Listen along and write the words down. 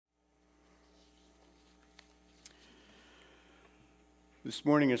This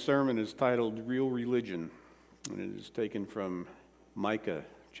morning's sermon is titled Real Religion, and it is taken from Micah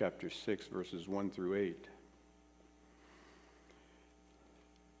chapter 6, verses 1 through 8.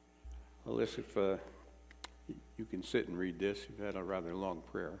 I'll ask if you can sit and read this. You've had a rather long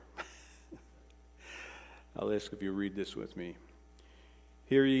prayer. I'll ask if you read this with me.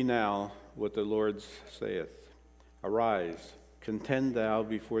 Hear ye now what the Lord saith. Arise, contend thou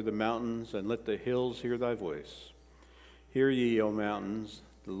before the mountains, and let the hills hear thy voice. Hear ye, O mountains,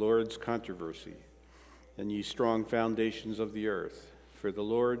 the Lord's controversy, and ye strong foundations of the earth. For the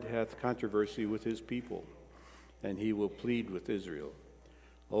Lord hath controversy with his people, and he will plead with Israel.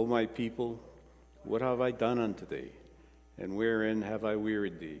 O my people, what have I done unto thee? And wherein have I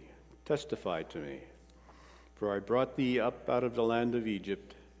wearied thee? Testify to me. For I brought thee up out of the land of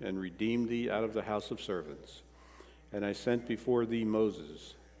Egypt, and redeemed thee out of the house of servants. And I sent before thee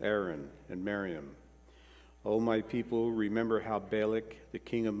Moses, Aaron, and Miriam. O my people, remember how Balak, the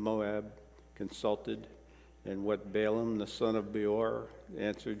king of Moab, consulted, and what Balaam, the son of Beor,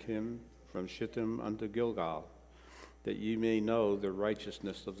 answered him from Shittim unto Gilgal, that ye may know the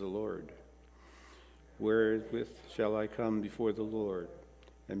righteousness of the Lord. Wherewith shall I come before the Lord,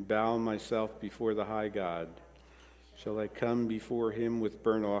 and bow myself before the high God? Shall I come before him with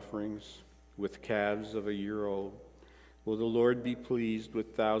burnt offerings, with calves of a year old? Will the Lord be pleased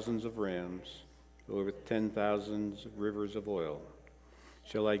with thousands of rams, or with 10,000 rivers of oil?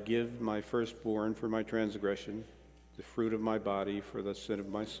 Shall I give my firstborn for my transgression, the fruit of my body for the sin of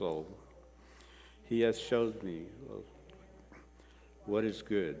my soul? He hath showed me what is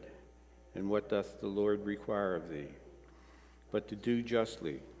good, and what doth the Lord require of thee, but to do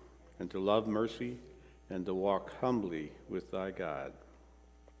justly, and to love mercy, and to walk humbly with thy God.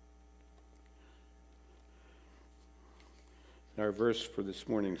 Our verse for this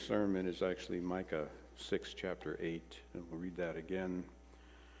morning's sermon is actually Micah 6, chapter 8, and we'll read that again.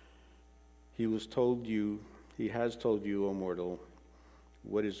 He has told you, O mortal,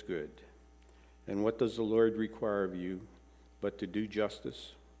 what is good, and what does the Lord require of you, but to do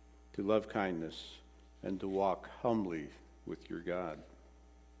justice, to love kindness, and to walk humbly with your God.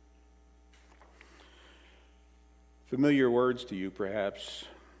 Familiar words to you, perhaps.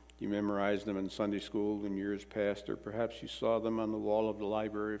 You memorized them in Sunday school in years past, or perhaps you saw them on the wall of the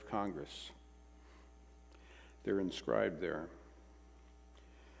Library of Congress. They're inscribed there.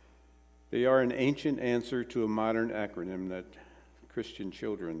 They are an ancient answer to a modern acronym that Christian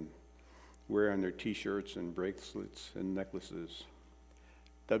children wear on their T-shirts and bracelets and necklaces.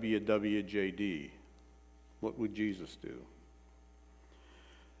 WWJD. What would Jesus do?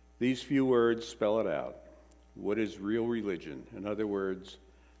 These few words spell it out. What is real religion? In other words,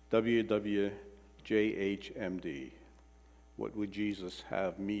 WWJHMD. What would Jesus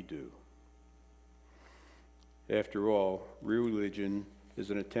have me do? After all, real religion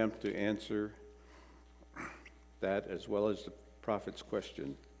is an attempt to answer that, as well as the prophet's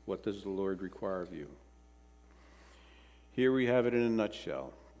question, what does the Lord require of you? Here we have it in a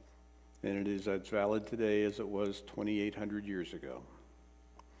nutshell, and it is as valid today as it was 2,800 years ago.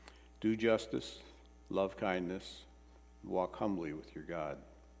 Do justice, love kindness, walk humbly with your God.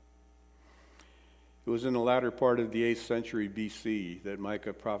 It was in the latter part of the 8th century BC that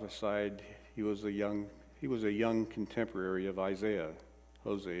Micah prophesied. He was a young contemporary of Isaiah,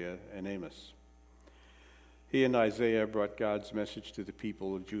 Hosea, and Amos. He and Isaiah brought God's message to the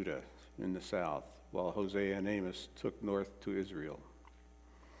people of Judah in the south, while Hosea and Amos took north to Israel.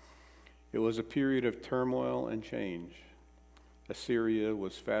 It was a period of turmoil and change. Assyria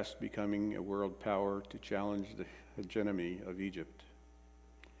was fast becoming a world power to challenge the hegemony of Egypt.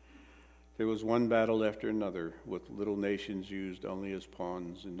 There was one battle after another, with little nations used only as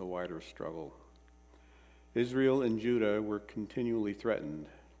pawns in the wider struggle. Israel and Judah were continually threatened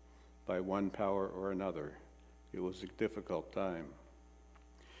by one power or another. It was a difficult time.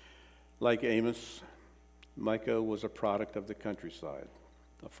 Like Amos, Micah was a product of the countryside,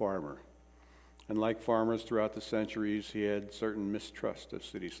 a farmer. And like farmers throughout the centuries, he had certain mistrust of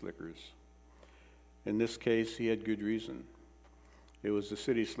city slickers. In this case, he had good reason. It was the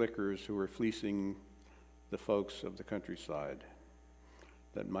city slickers who were fleecing the folks of the countryside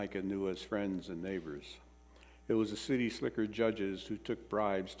that Micah knew as friends and neighbors. It was the city slicker judges who took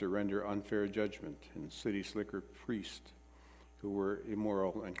bribes to render unfair judgment, and city slicker priests who were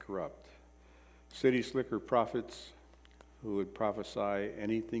immoral and corrupt. City slicker prophets who would prophesy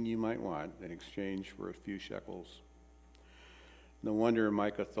anything you might want in exchange for a few shekels. No wonder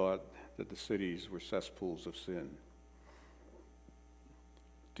Micah thought that the cities were cesspools of sin.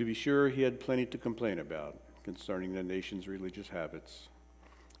 To be sure, he had plenty to complain about concerning the nation's religious habits.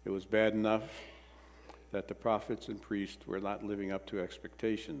 It was bad enough that the prophets and priests were not living up to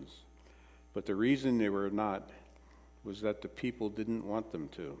expectations. But the reason they were not was that the people didn't want them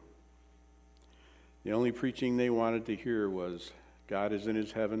to. The only preaching they wanted to hear was, God is in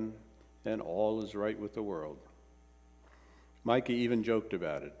his heaven and all is right with the world. Micah even joked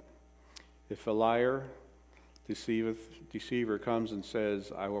about it. If a liar, deceiver comes and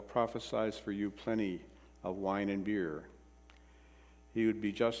says, I will prophesy for you plenty of wine and beer, he would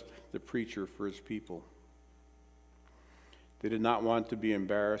be just the preacher for his people. They did not want to be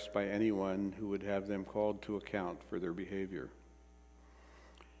embarrassed by anyone who would have them called to account for their behavior.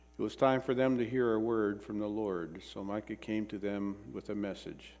 It was time for them to hear a word from the Lord, so Micah came to them with a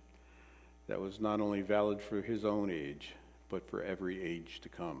message that was not only valid for his own age, but for every age to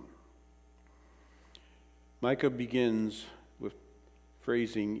come. Micah begins with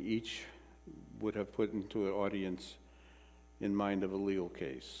phrasing each would have put into an audience in mind of a legal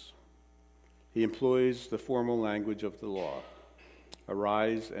case. He employs the formal language of the law.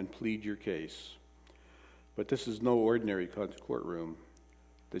 Arise and plead your case. But this is no ordinary courtroom.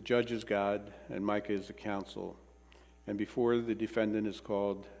 The judge is God, and Micah is the counsel. And before the defendant is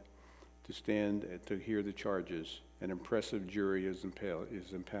called to stand to hear the charges, an impressive jury is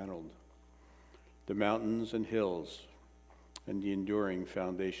impaneled. The mountains and hills and the enduring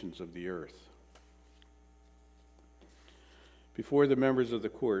foundations of the earth. Before the members of the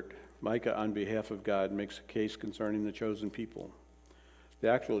court, Micah, on behalf of God, makes a case concerning the chosen people. The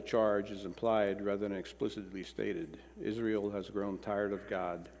actual charge is implied rather than explicitly stated. Israel has grown tired of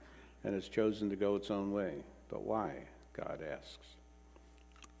God and has chosen to go its own way. But why? God asks.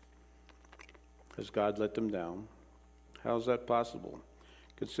 Has God let them down? How is that possible?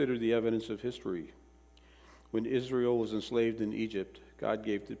 Consider the evidence of history. When Israel was enslaved in Egypt, God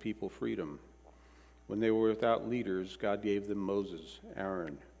gave the people freedom. When they were without leaders, God gave them Moses,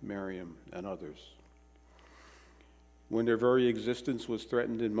 Aaron, Miriam, and others. When their very existence was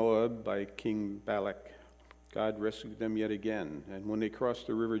threatened in Moab by King Balak, God rescued them yet again. And when they crossed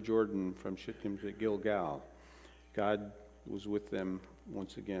the river Jordan from Shittim to Gilgal, God was with them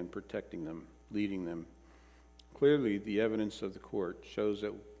once again, protecting them, leading them. Clearly, the evidence of the court shows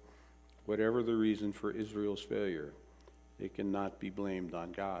that whatever the reason for Israel's failure, it cannot be blamed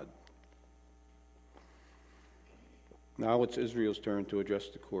on God. Now it's Israel's turn to address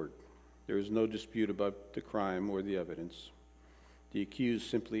the court. There is no dispute about the crime or the evidence. The accused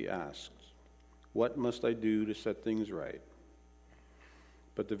simply asks, what must I do to set things right?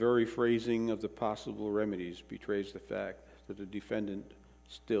 But the very phrasing of the possible remedies betrays the fact that the defendant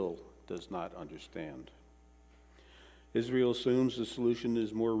still does not understand. Israel assumes the solution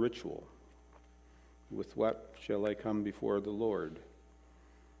is more ritual. With what shall I come before the Lord?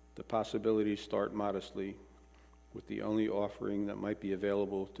 The possibilities start modestly, with the only offering that might be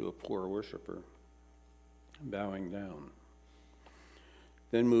available to a poor worshiper, bowing down.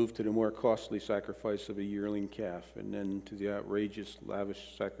 Then move to the more costly sacrifice of a yearling calf, and then to the outrageous,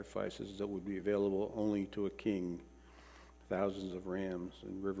 lavish sacrifices that would be available only to a king, thousands of rams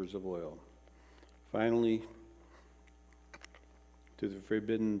and rivers of oil. Finally, to the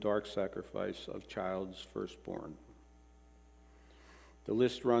forbidden dark sacrifice of child's firstborn. The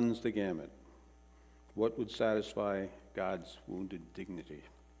list runs the gamut. What would satisfy God's wounded dignity?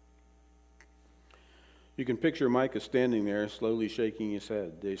 You can picture Micah standing there, slowly shaking his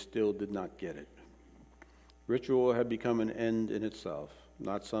head. They still did not get it. Ritual had become an end in itself,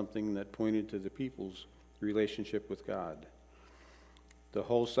 not something that pointed to the people's relationship with God. The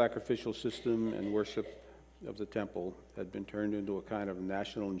whole sacrificial system and worship of the temple had been turned into a kind of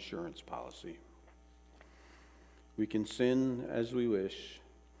national insurance policy. We can sin as we wish,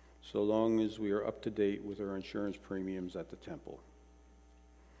 so long as we are up to date with our insurance premiums at the temple.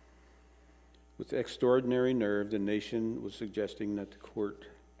 With extraordinary nerve, the nation was suggesting that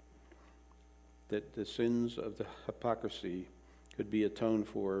the sins of the hypocrisy could be atoned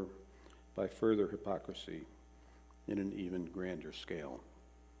for by further hypocrisy in an even grander scale.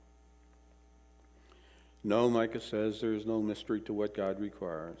 No, Micah says, there is no mystery to what God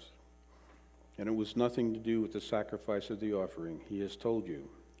requires. And it was nothing to do with the sacrifice of the offering. He has told you,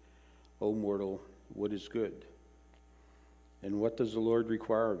 O mortal, what is good? And what does the Lord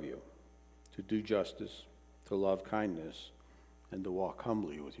require of you? To do justice, to love kindness, and to walk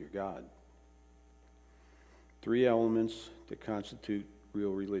humbly with your God. 3 elements that constitute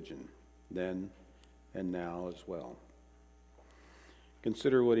real religion, then and now as well.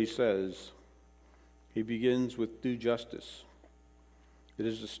 Consider what he says. He begins with do justice. It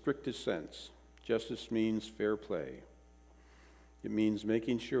is the strictest sense. Justice means fair play. It means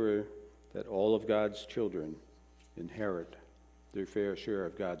making sure that all of God's children inherit their fair share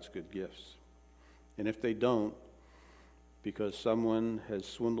of God's good gifts. And if they don't, because someone has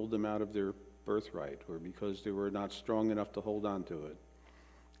swindled them out of their birthright or because they were not strong enough to hold on to it,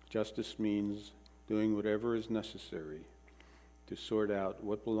 justice means doing whatever is necessary to sort out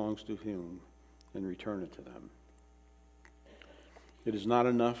what belongs to whom and return it to them. It is not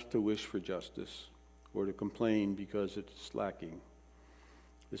enough to wish for justice or to complain because it's lacking.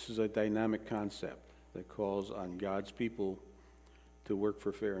 This is a dynamic concept that calls on God's people to work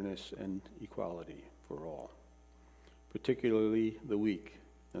for fairness and equality for all, particularly the weak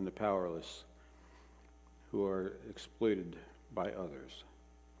and the powerless who are exploited by others.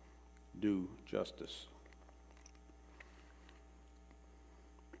 Do justice.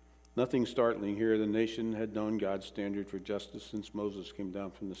 Nothing startling here. The nation had known God's standard for justice since Moses came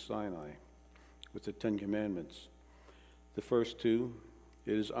down from the Sinai with the Ten Commandments. The first two,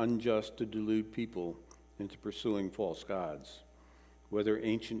 it is unjust to delude people into pursuing false gods, whether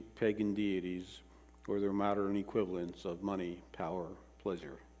ancient pagan deities or their modern equivalents of money, power,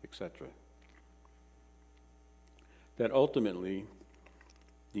 pleasure, etc. That ultimately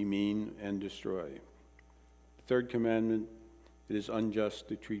demean and destroy. The third commandment, it is unjust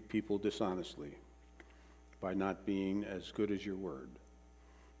to treat people dishonestly by not being as good as your word.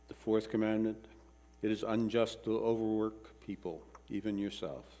 The fourth commandment, it is unjust to overwork people, even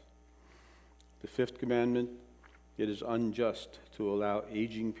yourself. The fifth commandment, it is unjust to allow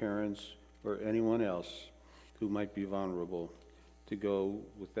aging parents or anyone else who might be vulnerable to go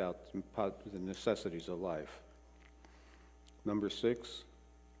without the necessities of life. Number 6,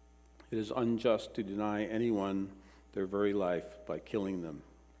 it is unjust to deny anyone their very life by killing them.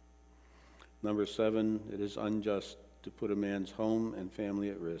 Number 7, it is unjust to put a man's home and family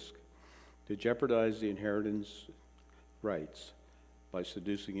at risk, to jeopardize the inheritance rights by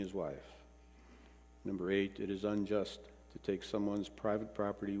seducing his wife. Number 8, it is unjust to take someone's private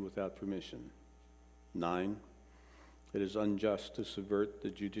property without permission. 9, it is unjust to subvert the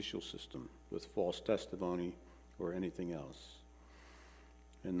judicial system with false testimony or anything else.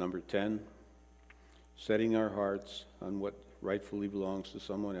 And number 10, setting our hearts on what rightfully belongs to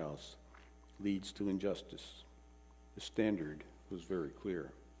someone else leads to injustice. The standard was very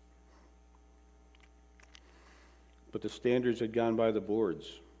clear. But the standards had gone by the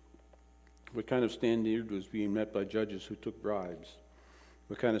boards. What kind of standard was being met by judges who took bribes?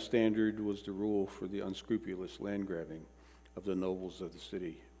 What kind of standard was the rule for the unscrupulous land grabbing of the nobles of the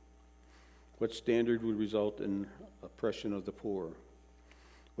city? What standard would result in oppression of the poor?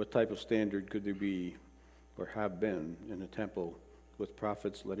 What type of standard could there be or have been in a temple with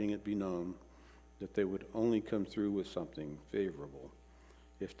prophets letting it be known that they would only come through with something favorable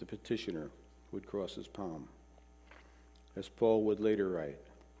if the petitioner would cross his palm? As Paul would later write,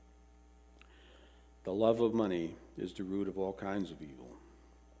 the love of money is the root of all kinds of evil.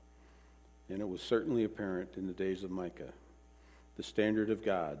 And it was certainly apparent in the days of Micah. The standard of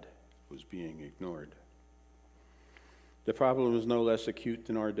God was being ignored. The problem is no less acute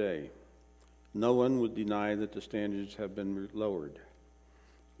than our day. No one would deny that the standards have been lowered.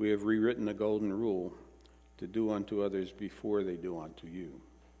 We have rewritten a golden rule to do unto others before they do unto you.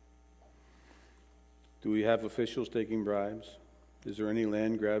 Do we have officials taking bribes? Is there any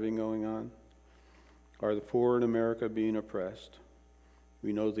land grabbing going on? Are the poor in America being oppressed?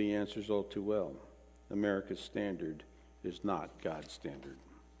 We know the answers all too well. America's standard is not God's standard.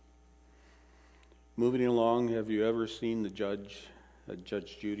 Moving along, have you ever seen Judge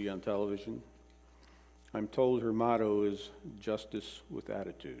Judy on television? I'm told her motto is justice with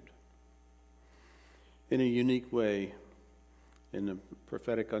attitude. In a unique way, in the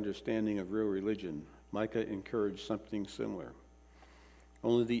prophetic understanding of real religion, Micah encouraged something similar.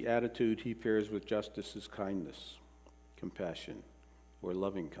 Only the attitude he pairs with justice is kindness, compassion, or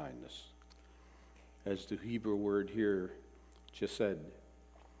loving kindness. As the Hebrew word here, chesed,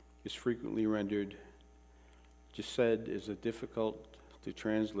 is frequently rendered, chesed is a difficult to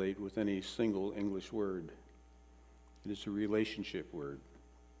translate with any single English word. It is a relationship word.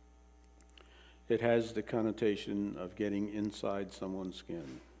 It has the connotation of getting inside someone's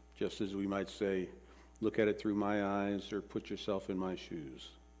skin, just as we might say, look at it through my eyes or put yourself in my shoes.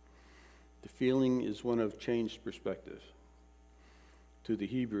 The feeling is one of changed perspective. To the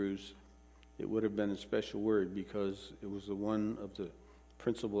Hebrews, it would have been a special word because it was one of the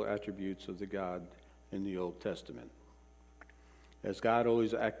principal attributes of the God in the Old Testament. As God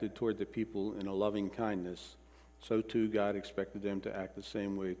always acted toward the people in a loving kindness, so too God expected them to act the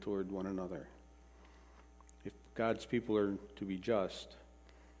same way toward one another. If God's people are to be just,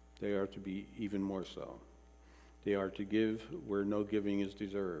 they are to be even more so. They are to give where no giving is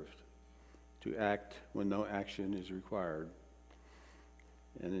deserved, to act when no action is required,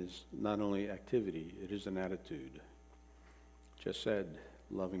 and is not only activity, it is an attitude. Chesed,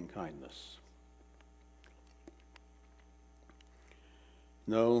 loving kindness.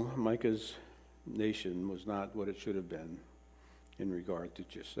 No, Micah's nation was not what it should have been in regard to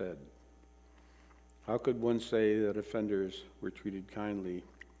Chesed. How could one say that offenders were treated kindly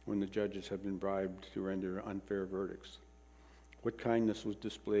when the judges have been bribed to render unfair verdicts? What kindness was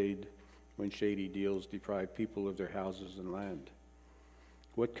displayed when shady deals deprived people of their houses and land?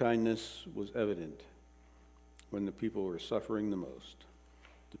 What kindness was evident when the people were suffering the most?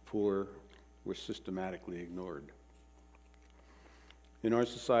 The poor were systematically ignored. In our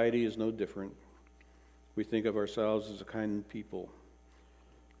society is no different. We think of ourselves as a kind people.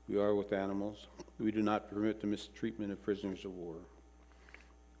 We are with animals. We do not permit the mistreatment of prisoners of war.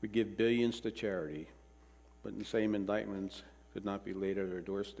 We give billions to charity, but the same indictments could not be laid at our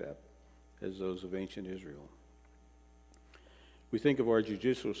doorstep as those of ancient Israel. We think of our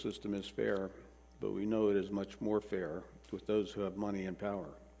judicial system as fair, but we know it is much more fair with those who have money and power.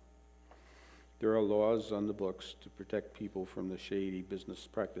 There are laws on the books to protect people from the shady business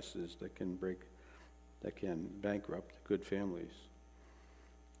practices that can bankrupt good families.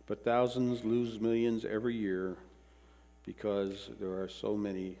 But thousands lose millions every year because there are so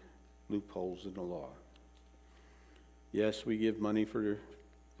many loopholes in the law. Yes, we give money for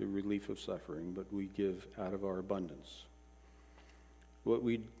the relief of suffering, but we give out of our abundance. What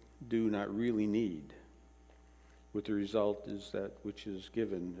we do not really need, with the result is that which is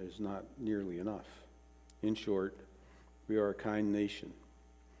given is not nearly enough. In short, we are a kind nation.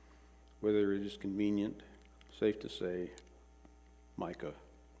 Whether it is convenient, safe to say, Micah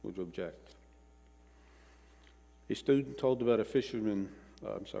would object. A student told about a famous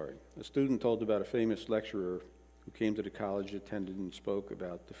lecturer who came to the college, attended, and spoke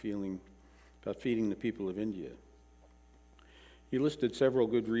about feeding the people of India. He listed several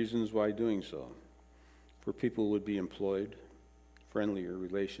good reasons why doing so. For people would be employed, friendlier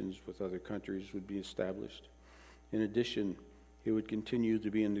relations with other countries would be established. In addition, he would continue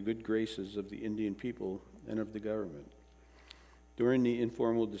to be in the good graces of the Indian people and of the government. During the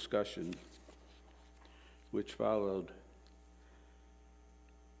informal discussion which followed,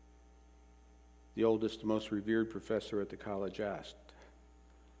 the oldest, most revered professor at the college asked,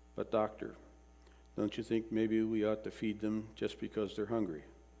 "But doctor, don't you think maybe we ought to feed them just because they're hungry?"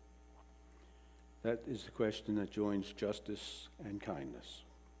 That is the question that joins justice and kindness.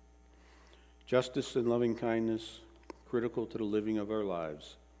 Justice and loving kindness, critical to the living of our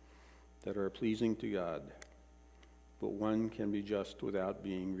lives, that are pleasing to God, but one can be just without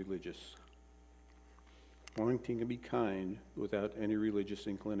being religious. One can be kind without any religious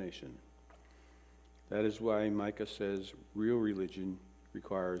inclination. That is why Micah says real religion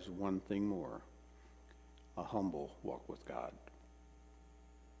requires one thing more: a humble walk with God.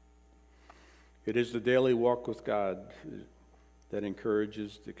 It is the daily walk with God that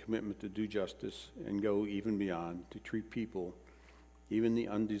encourages the commitment to do justice and go even beyond, to treat people, even the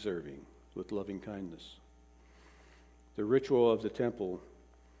undeserving, with loving kindness. The ritual of the temple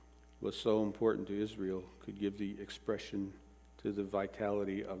was so important to Israel, could give the expression to the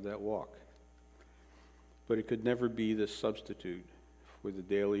vitality of that walk. But it could never be the substitute for the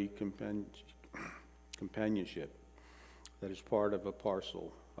daily companionship that is part of a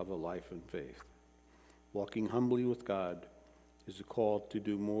parcel of a life and faith. Walking humbly with God is a call to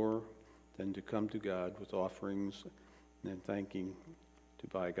do more than to come to God with offerings and thanking to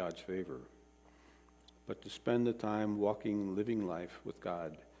buy God's favor, but to spend the time walking, living life with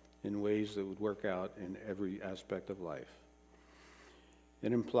God in ways that would work out in every aspect of life.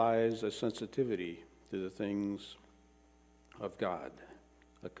 It implies a sensitivity to the things of God,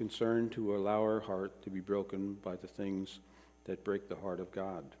 a concern to allow our heart to be broken by the things that break the heart of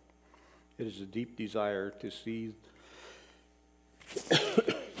God. It is a deep desire to see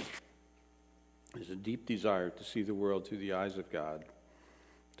the world through the eyes of God,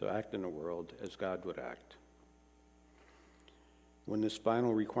 to act in the world as God would act. When this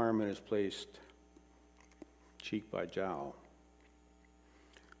final requirement is placed cheek by jowl,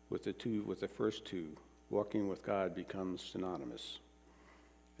 with the first two, walking with God becomes synonymous.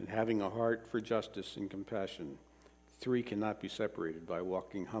 And having a heart for justice and compassion, three cannot be separated by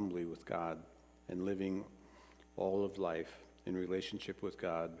walking humbly with God and living all of life in relationship with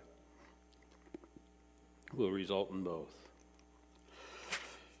God will result in both.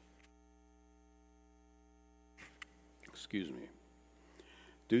 Excuse me.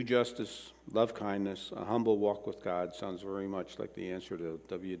 Do justice, love kindness, a humble walk with God sounds very much like the answer to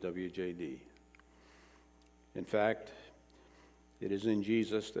WWJD. In fact, it is in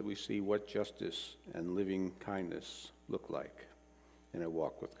Jesus that we see what justice and living kindness look like. in a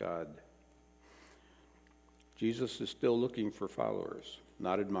walk with God. Jesus is still looking for followers,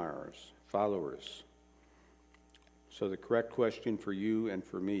 not admirers, followers. So the correct question for you and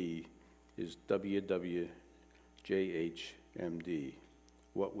for me is WWJHMD.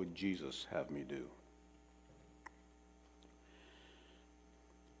 What would Jesus have me do?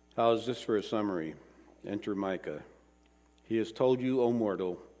 How is this for a summary? Enter Micah. He has told you, O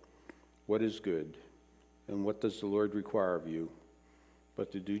mortal, what is good, and what does the Lord require of you,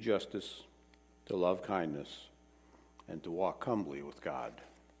 but to do justice, to love kindness, and to walk humbly with God.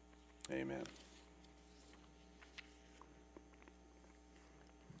 Amen.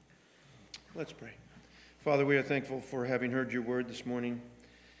 Let's pray. Father, we are thankful for having heard your word this morning.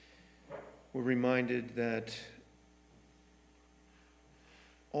 We're reminded that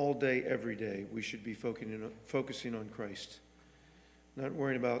all day, every day, we should be focusing on Christ, not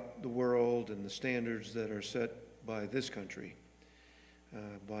worrying about the world and the standards that are set by this country,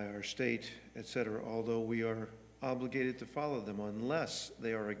 by our state, etc., although we are obligated to follow them unless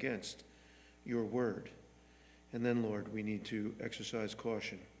they are against your word. And then, Lord, we need to exercise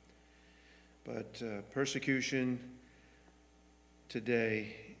caution. But persecution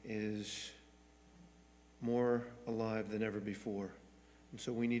today is more alive than ever before. And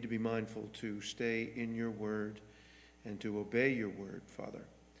so we need to be mindful to stay in your word and to obey your word, Father.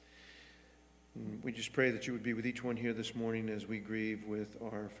 And we just pray that you would be with each one here this morning as we grieve with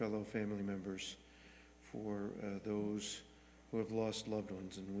our fellow family members for those who have lost loved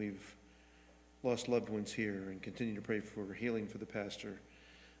ones. And we've lost loved ones here, and continue to pray for healing for the pastor,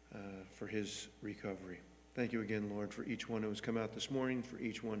 for his recovery. Thank you again, Lord, for each one who has come out this morning, for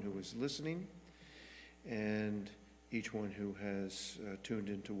each one who is listening, and each one who has tuned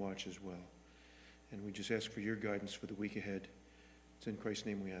in to watch as well. And we just ask for your guidance for the week ahead. It's in Christ's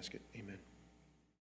name we ask it. Amen.